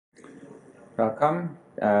Welcome.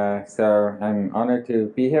 So I'm honored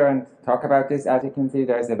to be here and talk about this. As you can see,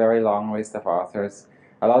 there's a very long list of authors.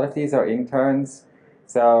 A lot of these are interns.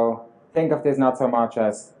 So think of this not so much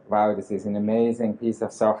as, wow, this is an amazing piece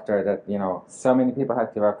of software that, so many people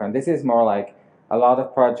had to work on. This is more like a lot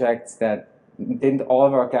of projects that didn't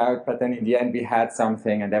all work out, but then in the end we had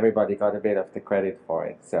something and everybody got a bit of the credit for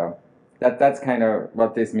it. So that's kind of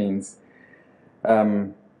what this means.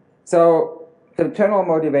 So the general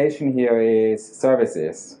motivation here is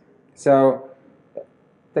services. So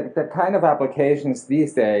the kind of applications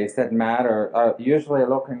these days that matter are usually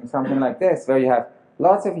looking something like this, where you have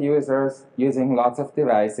lots of users using lots of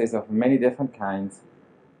devices of many different kinds.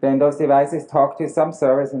 Then those devices talk to some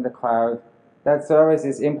service in the cloud. That service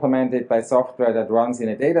is implemented by software that runs in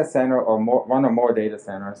a data center or one or more data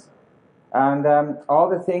centers. And all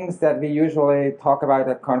the things that we usually talk about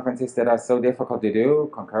at conferences that are so difficult to do,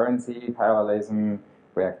 concurrency, parallelism,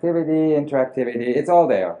 reactivity, interactivity, it's all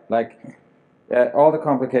there. Like, all the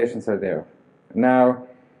complications are there. Now,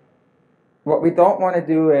 what we don't want to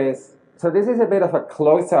do is, so this is a bit of a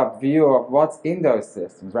close-up view of what's in those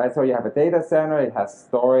systems, right? So you have a data center, it has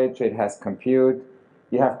storage, it has compute.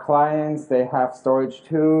 You have clients, they have storage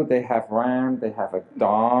too, they have RAM, they have a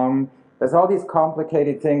DOM. There's all these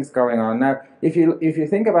complicated things going on. Now, if you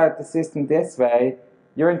think about the system this way,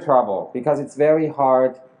 you're in trouble because it's very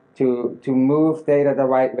hard to move data the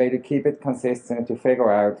right way, to keep it consistent, to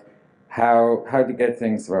figure out how to get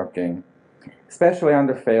things working, especially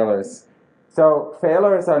under failures. So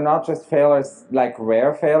failures are not just failures like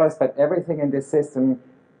rare failures, but everything in this system,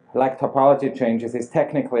 like topology changes, is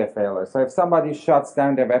technically a failure. So if somebody shuts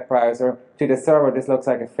down their web browser to the server, this looks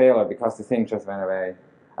like a failure because the thing just went away.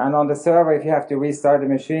 And on the server, if you have to restart the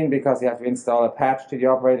machine because you have to install a patch to the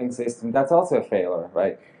operating system, that's also a failure,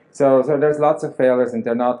 right? So there's lots of failures, and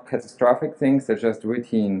they're not catastrophic things, they're just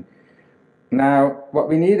routine. Now, what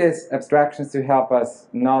we need is abstractions to help us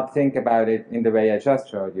not think about it in the way I just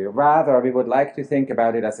showed you. Rather, we would like to think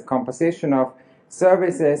about it as a composition of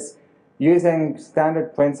services using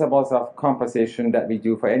standard principles of composition that we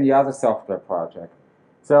do for any other software project.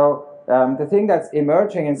 So the thing that's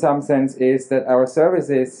emerging in some sense is that our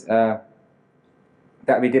services that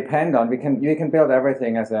we depend on, we can build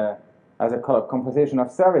everything as a composition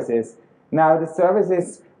of services. Now the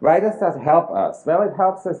services, why does that help us? Well, it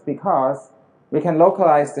helps us because we can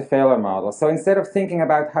localize the failure model. So instead of thinking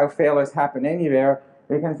about how failures happen anywhere,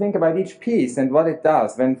 we can think about each piece and what it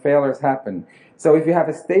does when failures happen. So if you have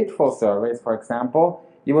a stateful service, for example,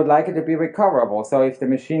 you would like it to be recoverable. So if the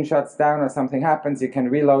machine shuts down or something happens, you can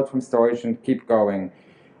reload from storage and keep going.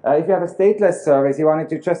 If you have a stateless service, you want it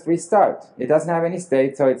to just restart. It doesn't have any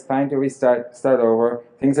state, so it's fine to start over.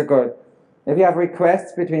 Things are good. If you have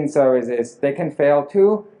requests between services, they can fail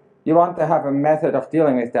too. You want to have a method of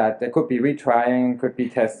dealing with that. There could be retrying, could be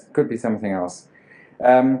tests, could be something else.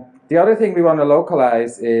 The other thing we want to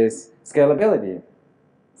localize is scalability.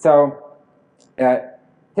 So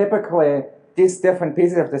typically, these different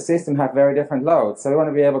pieces of the system have very different loads. So we want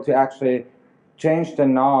to be able to actually change the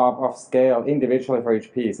knob of scale individually for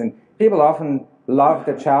each piece. And people often love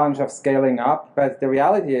the challenge of scaling up, but the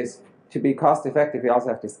reality is, to be cost effective, you also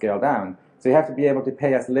have to scale down. So you have to be able to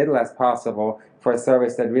pay as little as possible for a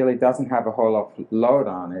service that really doesn't have a whole lot of load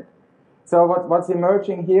on it. So what's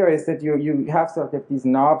emerging here is that you have sort of these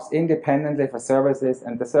knobs independently for services,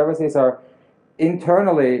 and the services are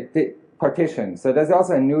internally partitioned. So there's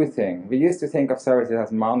also a new thing. We used to think of services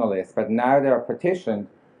as monoliths, but now they are partitioned.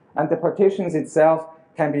 And the partitions itself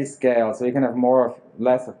can be scaled, so you can have more or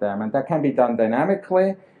less of them. And that can be done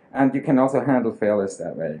dynamically, and you can also handle failures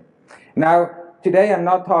that way. Now, today I'm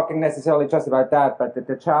not talking necessarily just about that, but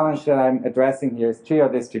the challenge that I'm addressing here is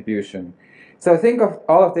geo-distribution. So think of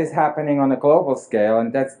all of this happening on a global scale,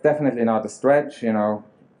 and that's definitely not a stretch.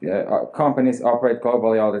 Companies operate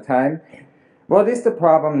globally all the time. What is the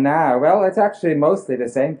problem now? Well, it's actually mostly the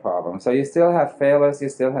same problem. So you still have failures, you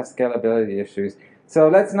still have scalability issues. So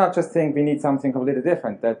let's not just think we need something completely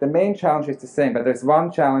different. The main challenge is the same, but there's one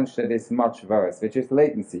challenge that is much worse, which is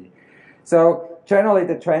latency. So generally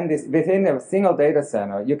the trend is within a single data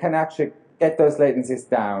center, you can actually get those latencies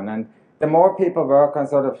down. And the more people work on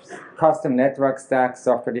sort of custom network stacks,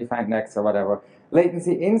 software-defined NECs or whatever,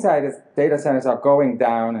 latency inside the data centers are going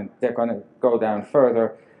down, and they're going to go down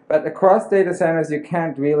further. But across data centers, you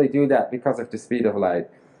can't really do that because of the speed of light.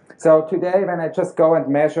 So today, when I just go and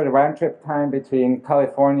measure the round-trip time between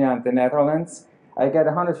California and the Netherlands, I get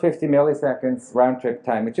 150 milliseconds round-trip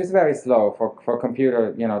time, which is very slow for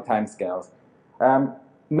computer time scales.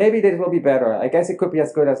 Maybe this will be better. I guess it could be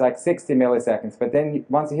as good as like 60 milliseconds, but then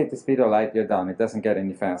once you hit the speed of light, you're done. It doesn't get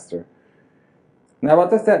any faster. Now,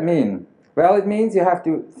 what does that mean? Well, it means you have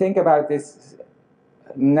to think about this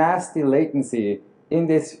nasty latency in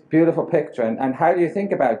this beautiful picture. And how do you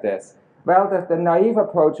think about this? Well, the naive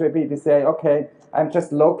approach would be to say, okay, I'm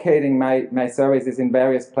just locating my services in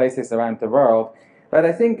various places around the world. But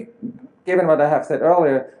I think, given what I have said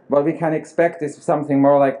earlier, what we can expect is something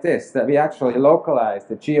more like this, that we actually localize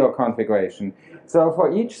the geo-configuration. So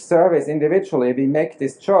for each service individually, we make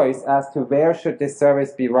this choice as to where should this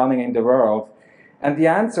service be running in the world. And the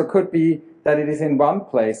answer could be that it is in one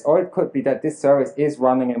place, or it could be that this service is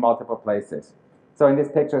running in multiple places. So in these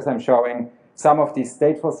pictures I'm showing some of these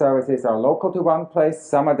stateful services are local to one place,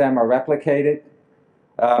 some of them are replicated.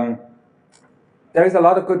 There is a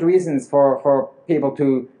lot of good reasons for people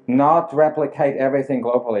to not replicate everything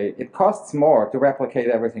globally. It costs more to replicate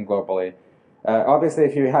everything globally. Obviously,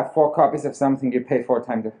 if you have 4 copies of something, you pay 4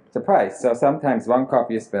 times the price. So sometimes 1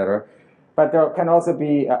 copy is better. But there can also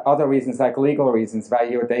be other reasons, like legal reasons, why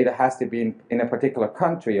your data has to be in a particular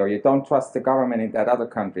country, or you don't trust the government in that other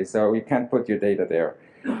country, so you can't put your data there.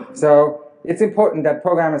 So it's important that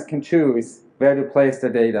programmers can choose where to place the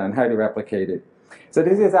data and how to replicate it. So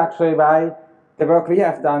this is actually why the work we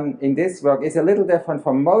have done in this work is a little different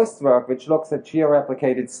from most work which looks at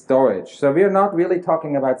geo-replicated storage. So we're not really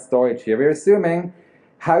talking about storage here. We're assuming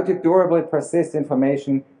how to durably persist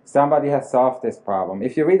information. Somebody has solved this problem.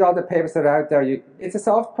 If you read all the papers that are out there, it's a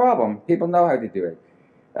solved problem. People know how to do it.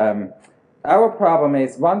 Our problem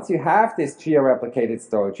is, once you have this geo-replicated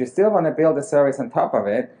storage, you still want to build a service on top of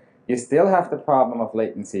it. You still have the problem of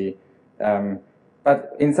latency.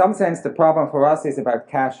 But in some sense, the problem for us is about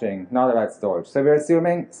caching, not about storage. So we're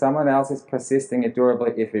assuming someone else is persisting it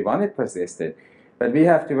durably if we want it persisted. But we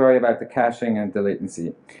have to worry about the caching and the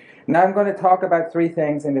latency. Now I'm going to talk about 3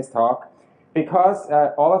 things in this talk. Because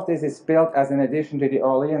all of this is built as an addition to the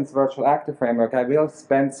Orleans virtual actor framework, I will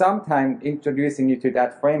spend some time introducing you to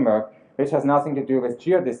that framework, which has nothing to do with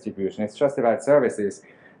geo-distribution. It's just about services.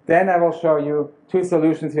 Then I will show you 2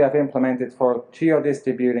 solutions we have implemented for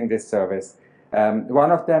geo-distributing this service.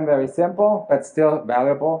 One of them very simple, but still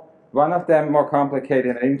valuable. One of them more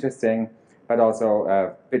complicated and interesting, but also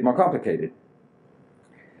a bit more complicated.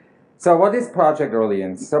 So what is Project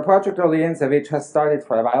Orleans? So Project Orleans, which has started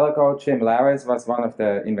for a while ago, Jim Laris was one of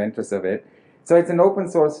the inventors of it. So it's an open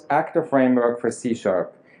source actor framework for C#.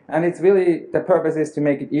 And it's really, the purpose is to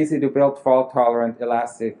make it easy to build fault-tolerant,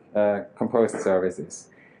 elastic, composed services.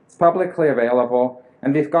 It's publicly available,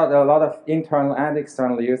 and we've got a lot of internal and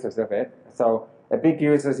external users of it. So a big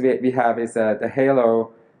users we have is the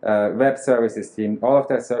Halo web services team. All of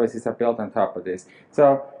their services are built on top of this.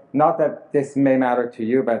 So not that this may matter to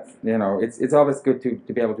you, but you know, it's always good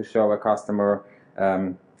to be able to show a customer.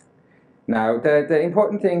 Now, the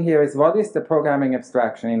important thing here is, what is the programming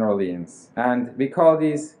abstraction in Orleans? And we call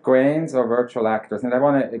these grains or virtual actors, and I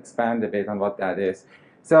want to expand a bit on what that is.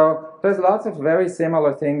 So there's lots of very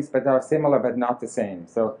similar things, but are similar but not the same.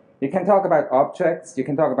 So you can talk about objects, you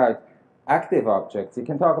can talk about active objects, you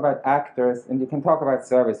can talk about actors, and you can talk about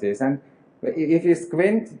services. And if you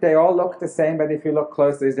squint, they all look the same, but if you look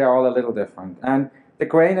closely, they're all a little different. And the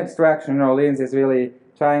grain abstraction in Orleans is really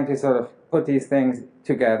trying to sort of put these things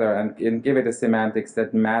together and give it a semantics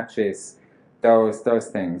that matches those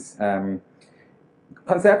things.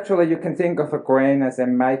 Conceptually, you can think of a grain as a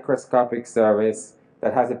microscopic service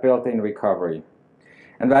that has a built-in recovery.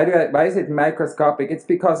 And why is it microscopic? It's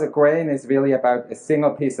because a grain is really about a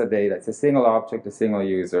single piece of data. It's a single object, a single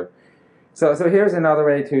user. So here's another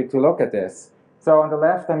way to look at this. So on the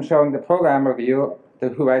left, I'm showing the programmer view, the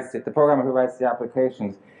programmer who writes the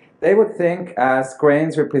applications. They would think as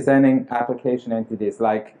grains representing application entities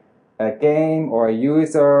like a game or a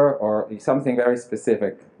user or something very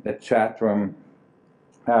specific, the chat room.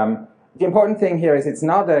 The important thing here is it's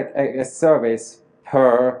not a service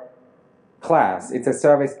per class, it's a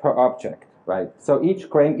service per object, right? So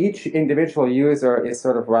each individual user is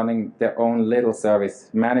sort of running their own little service,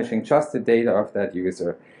 managing just the data of that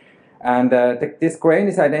user. And this grain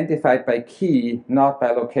is identified by key, not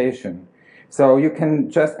by location. So you can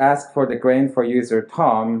just ask for the grain for user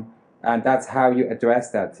Tom, and that's how you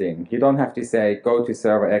address that thing. You don't have to say, go to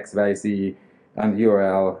server XYZ and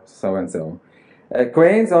URL so-and-so.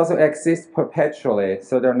 Grains also exist perpetually,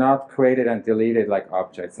 so they're not created and deleted like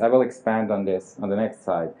objects. I will expand on this on the next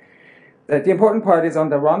slide. The important part is on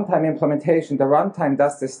the runtime implementation. The runtime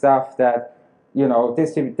does the stuff that, you know, the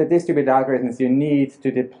distributed algorithms you need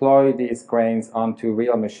to deploy these grains onto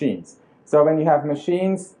real machines. So when you have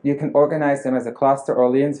machines, you can organize them as a cluster.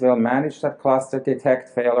 Orleans will manage that cluster, detect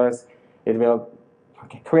failures. It will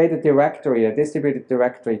create a directory, a distributed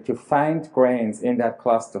directory, to find grains in that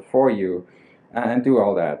cluster for you and do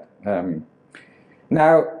all that.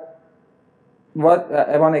 Now, what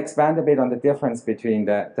I want to expand a bit on the difference between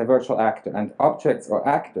the virtual actor and objects or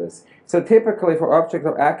actors. So typically for objects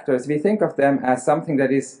or actors, we think of them as something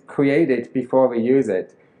that is created before we use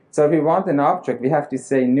it. So if we want an object, we have to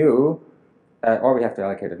say new, or we have to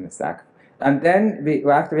allocate it in the stack. And then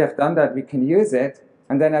after we have done that, we can use it.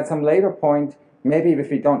 And then at some later point, maybe if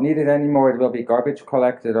we don't need it anymore, it will be garbage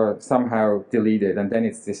collected or somehow deleted, and then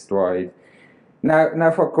it's destroyed. Now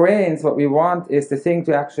for grains, what we want is the thing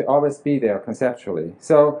to actually always be there conceptually.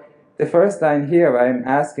 So the first line here, I'm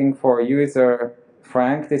asking for user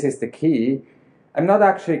Frank, this is the key. I'm not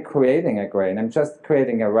actually creating a grain, I'm just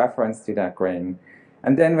creating a reference to that grain.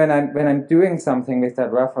 And then when I'm doing something with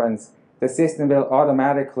that reference, the system will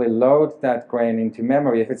automatically load that grain into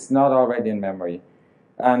memory if it's not already in memory.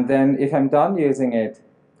 And then if I'm done using it,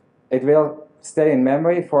 it will stay in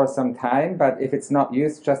memory for some time, but if it's not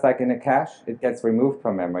used, just like in a cache, it gets removed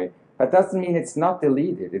from memory. But doesn't mean it's not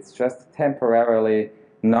deleted, it's just temporarily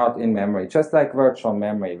not in memory, just like virtual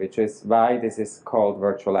memory, which is why this is called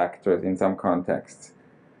virtual actors in some contexts.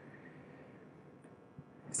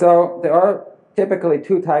 So there are typically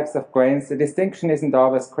two types of grains. The distinction isn't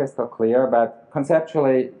always crystal clear, but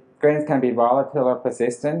conceptually, grains can be volatile or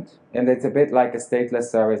persistent, and it's a bit like a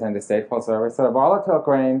stateless service and a stateful service. So a volatile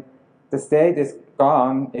grain, the state is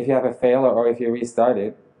gone if you have a failure or if you restart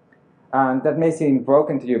it. And that may seem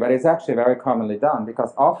broken to you, but it's actually very commonly done,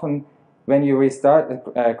 because often when you restart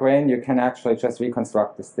a grain, you can actually just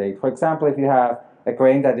reconstruct the state. For example, if you have a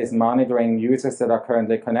grain that is monitoring users that are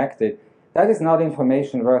currently connected, that is not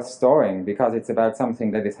information worth storing because it's about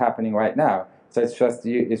something that is happening right now. So it's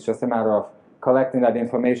just a matter of collecting that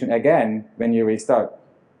information again when you restart.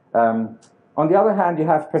 On the other hand, you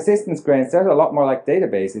have persistence grains. They're a lot more like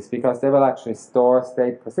databases because they will actually store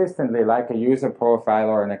state persistently, like a user profile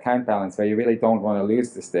or an account balance, where you really don't want to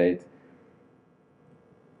lose the state.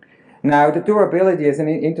 Now, the durability is an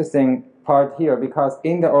interesting part here, because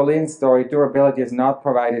in the Orleans story, durability is not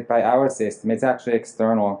provided by our system. It's actually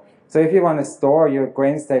external. So if you want to store your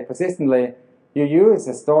grain state persistently, you use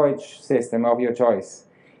a storage system of your choice.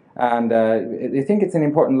 And I think it's an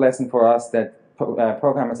important lesson for us that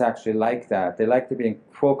programmers actually like that. They like to be in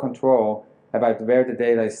full control about where the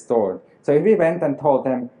data is stored. So if we went and told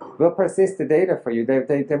them, we'll persist the data for you,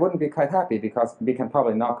 they wouldn't be quite happy, because we can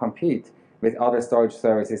probably not compete with other storage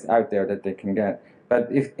services out there that they can get. But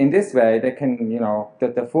if in this way, they can,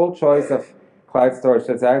 the full choice of cloud storage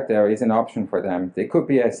that's out there is an option for them. It could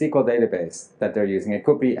be a SQL database that they're using. It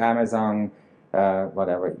could be Amazon,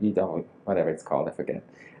 whatever it's called, I forget.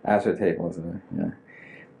 Azure Tables, yeah.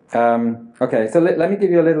 Okay, so let me give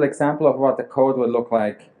you a little example of what the code would look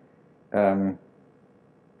like.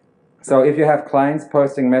 So if you have clients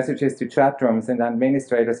posting messages to chat rooms and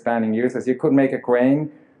administrators spanning users, you could make a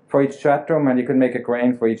grain for each chat room, and you could make a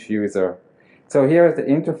grain for each user. So here are the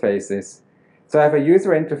interfaces. So I have a user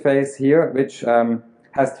interface here, which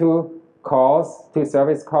has two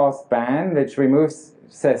service calls, ban, which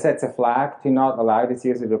sets a flag to not allow this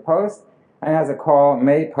user to post, and has a call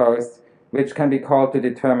may post, which can be called to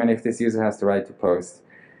determine if this user has the right to post.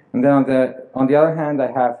 And then on the other hand,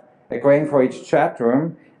 I have a grain for each chat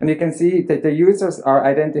room, and you can see that the users are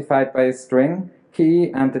identified by a string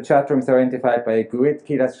key, and the chat rooms are identified by a GUID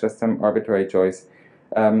key. That's just some arbitrary choice.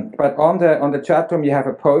 But on the chat room, you have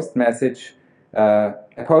a post message, a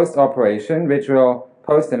post operation, which will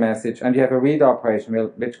post a message, and you have a read operation,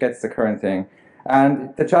 which gets the current thing.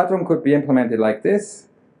 And the chat room could be implemented like this.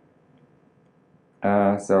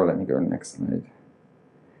 So let me go to the next slide.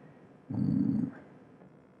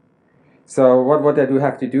 So what would I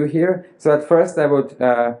have to do here? So at first I would,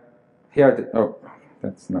 oh,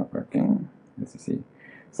 that's not working. Let's see.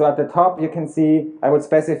 So at the top you can see I would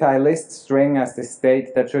specify list string as the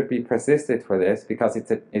state that should be persisted for this, because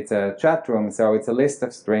it's a chat room, so it's a list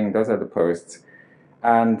of string. Those are the posts.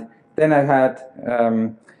 And then I had,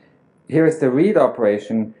 here is the read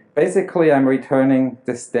operation. Basically, I'm returning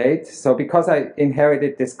the state. So because I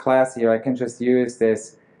inherited this class here, I can just use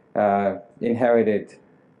this inherited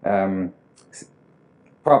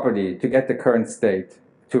property to get the current state,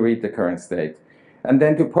 to read the current state. And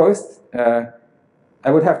then to post, I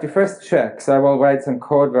would have to first check. So I will write some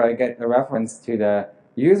code where I get a reference to the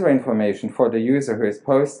user information for the user who is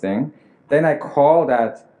posting. Then I call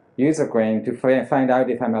that user grain to find out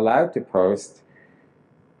if I'm allowed to post.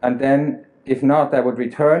 And then if not, I would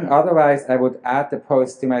return. Otherwise, I would add the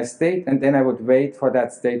post to my state, and then I would wait for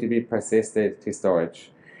that state to be persisted to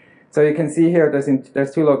storage. So you can see here,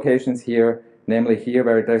 there's two locations here, namely here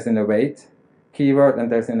where there's an await keyword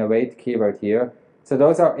and there's an await keyword here. So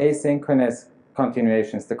those are asynchronous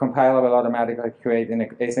continuations. The compiler will automatically create an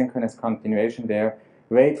asynchronous continuation there,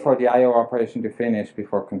 wait for the I/O operation to finish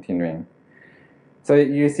before continuing. So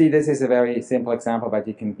you see, this is a very simple example, but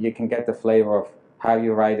you can get the flavor of how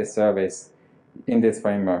you write a service in this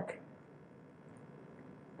framework.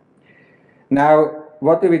 Now,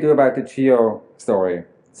 what do we do about the geo story?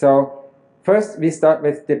 So first, we start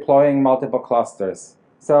with deploying multiple clusters.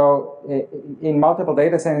 So in multiple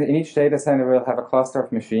data centers, in each data center, we'll have a cluster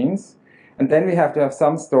of machines. And then we have to have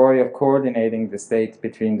some story of coordinating the state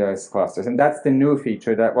between those clusters. And that's the new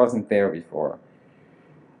feature that wasn't there before.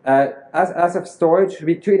 As of storage,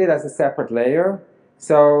 we treat it as a separate layer.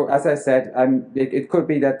 So as I said, it could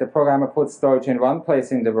be that the programmer puts storage in one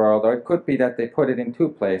place in the world, or it could be that they put it in two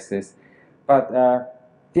places. But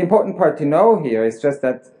the important part to know here is just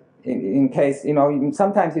that in case,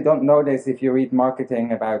 sometimes you don't know this if you read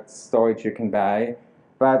marketing about storage you can buy,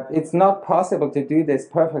 but it's not possible to do this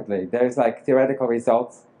perfectly. There's like theoretical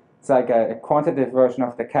results. It's like a quantitative version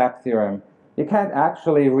of the CAP theorem. You can't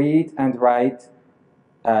actually read and write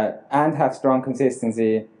and have strong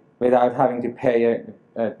consistency without having to pay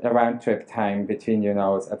a round-trip time between your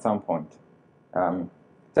nodes at some point. So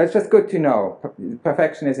it's just good to know.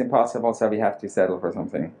 Perfection is impossible, so we have to settle for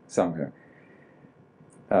something somewhere.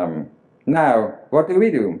 Now, what do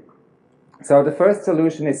we do? So the first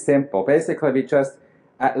solution is simple. Basically, we just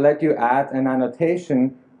let you add an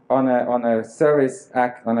annotation on a service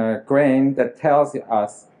on a grain that tells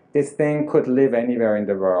us this thing could live anywhere in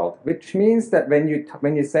the world, which means that when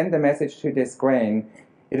you send a message to this grain,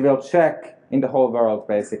 it will check in the whole world,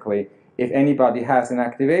 basically, if anybody has an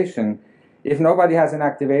activation. If nobody has an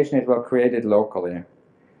activation, it will create it locally.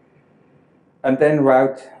 And then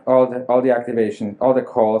route all the activation, all the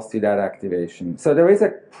calls to that activation. So there is a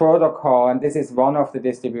protocol, and this is one of the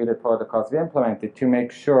distributed protocols we implemented to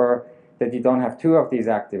make sure that you don't have two of these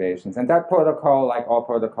activations. And that protocol, like all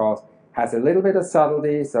protocols, has a little bit of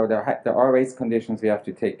subtlety, so there are race conditions we have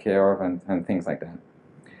to take care of and things like that.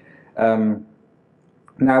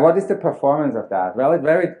 Now, what is the performance of that? Well, it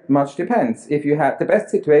very much depends. If you have, the best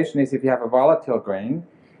situation is if you have a volatile grain,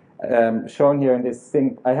 shown here in this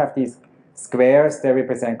thing. I have these squares, they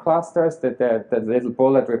represent clusters, the little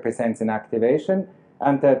bullet represents an activation,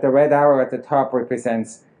 and the red arrow at the top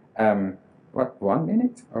represents, 1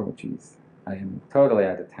 minute? Oh, geez, I am totally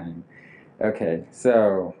out of time. Okay,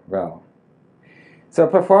 so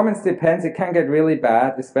performance depends. It can get really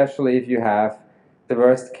bad, especially if you have the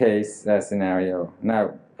worst case scenario.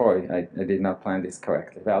 Now, boy, I did not plan this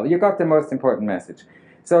correctly. Well, you got the most important message.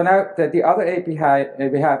 So now the other API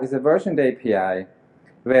we have is a versioned API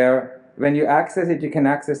where when you access it, you can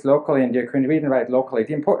access locally and you can read and write locally.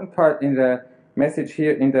 The important part in the message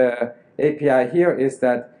here, in the API here, is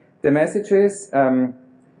that the messages have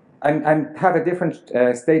a different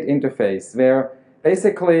state interface where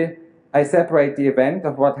basically I separate the event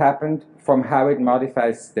of what happened from how it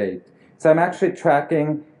modifies state. So I'm actually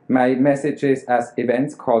tracking my messages as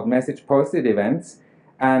events called message posted events,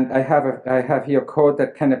 and I have here code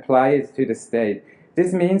that can apply it to the state.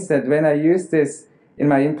 This means that when I use this in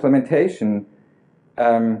my implementation,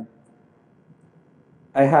 when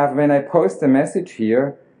I post a message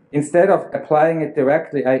here, instead of applying it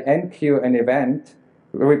directly, I enqueue an event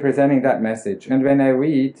representing that message. And when I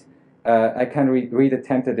read, I can read a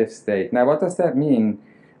tentative state. Now, what does that mean?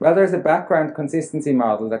 Well, there's a background consistency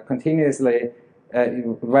model that continuously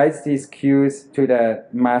writes these queues to the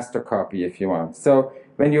master copy, if you want. So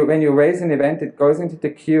when you raise an event, it goes into the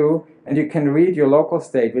queue, and you can read your local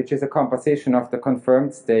state, which is a composition of the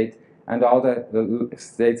confirmed state and all the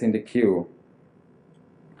states in the queue.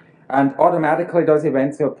 And automatically, those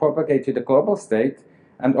events will propagate to the global state,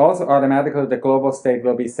 and also automatically the global state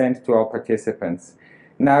will be sent to all participants.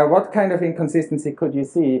 Now, what kind of inconsistency could you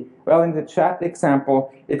see? Well, in the chat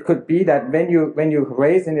example, it could be that when you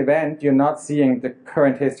raise an event, you're not seeing the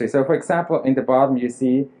current history. So, for example, in the bottom you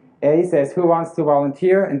see A says, "Who wants to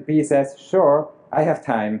volunteer?" and B says, "Sure, I have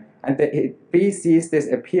time." And B sees this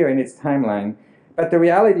appear in its timeline. But the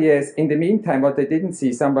reality is, in the meantime, what they didn't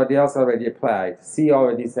see, somebody else already applied. C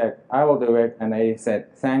already said, "I will do it," and A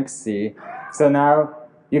said, "Thanks, C." So now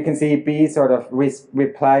you can see B sort of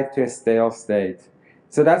replied to a stale state.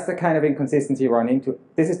 So that's the kind of inconsistency you run into.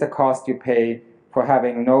 This is the cost you pay for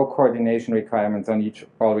having no coordination requirements on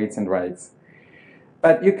all reads and writes.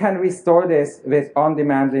 But you can restore this with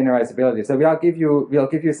on-demand linearizability. So we'll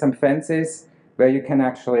give you some fences where you can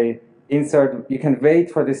actually insert, you can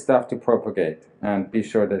wait for this stuff to propagate and be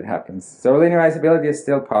sure that it happens. So linearizability is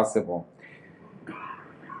still possible.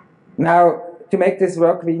 Now, to make this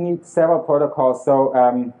work, we need several protocols. So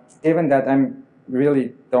given that I'm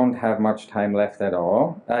really don't have much time left at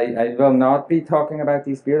all, I will not be talking about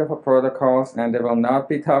these beautiful protocols, and I will not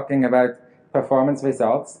be talking about performance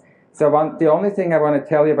results. So the only thing I want to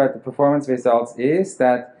tell you about the performance results is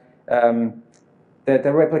that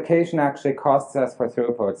the replication actually costs us for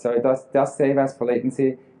throughput. So it does save us for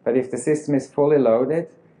latency, but if the system is fully loaded,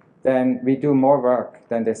 then we do more work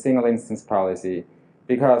than the single instance policy.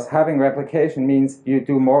 Because having replication means you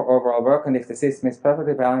do more overall work, and if the system is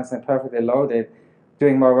perfectly balanced and perfectly loaded,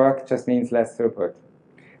 doing more work just means less throughput.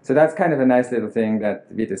 So that's kind of a nice little thing that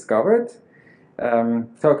we discovered.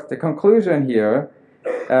 So the conclusion here,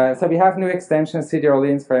 so we have new extensions to the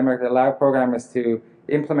Orleans framework that allow programmers to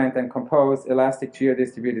implement and compose elastic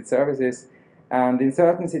geo-distributed services. And in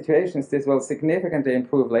certain situations, this will significantly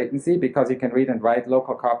improve latency because you can read and write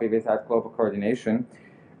local copy without global coordination,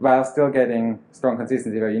 while still getting strong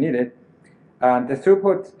consistency where you need it. And the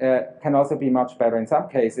throughput can also be much better in some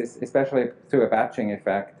cases, especially through a batching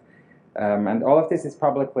effect. And all of this is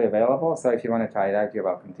publicly available, so if you want to try it out, you're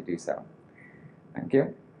welcome to do so. Thank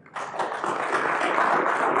you.